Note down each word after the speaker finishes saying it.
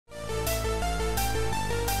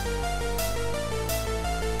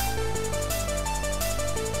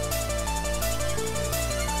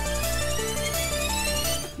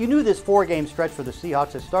You knew this four-game stretch for the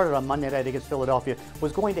Seahawks that started on Monday night against Philadelphia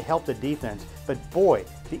was going to help the defense, but boy,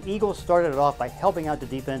 the Eagles started it off by helping out the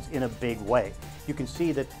defense in a big way. You can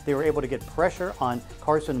see that they were able to get pressure on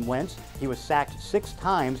Carson Wentz. He was sacked 6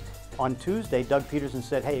 times. On Tuesday, Doug Peterson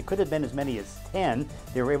said, hey, it could have been as many as 10.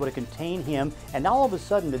 They were able to contain him, and now all of a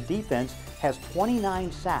sudden the defense has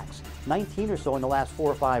 29 sacks, 19 or so in the last 4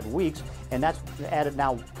 or 5 weeks, and that's added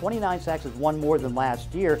now 29 sacks is one more than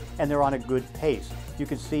last year, and they're on a good pace. You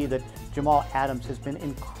can see that Jamal Adams has been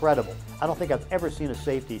incredible. I don't think I've ever seen a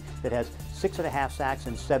safety that has 6.5 sacks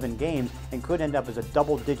in 7 games and could end up as a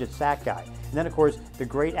double-digit sack guy. And then, of course, the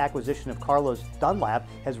great acquisition of Carlos Dunlap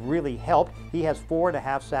has really helped. He has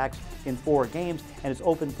 4.5 sacks in 4 games, and it's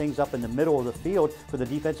opened things up in the middle of the field for the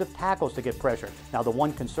defensive tackles to get pressure. Now, the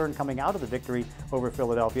one concern coming out of the victory over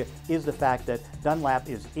Philadelphia is the fact that Dunlap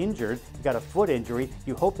is injured. He's got a foot injury.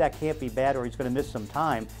 You hope that can't be bad or he's going to miss some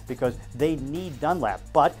time because they need Dunlap.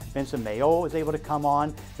 But Vincent Mayo is able to come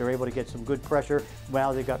on. They're able to get some good pressure.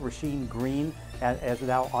 Well, they've got Rasheed Green as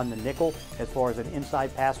now on the nickel as far as an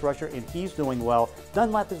inside pass rusher, and he's doing well.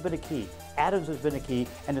 Dunlap has been a key. Adams has been a key,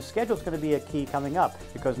 and the schedule's going to be a key coming up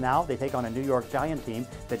because now they take on a New York Giant team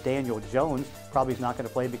that Daniel Jones probably is not going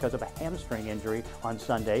to play because of a hamstring injury on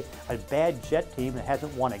Sunday, a bad Jet team that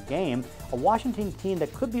hasn't won a game, a Washington team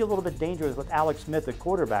that could be a little bit dangerous with Alex Smith at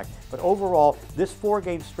quarterback. But overall, this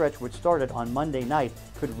 4-game stretch, which started on Monday night,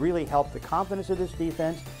 could really help the confidence of this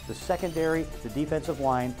defense, the secondary, the defensive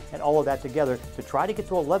line, and all of that together to try to get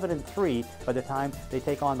to 11-3 by the time they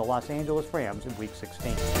take on the Los Angeles Rams in Week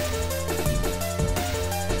 16.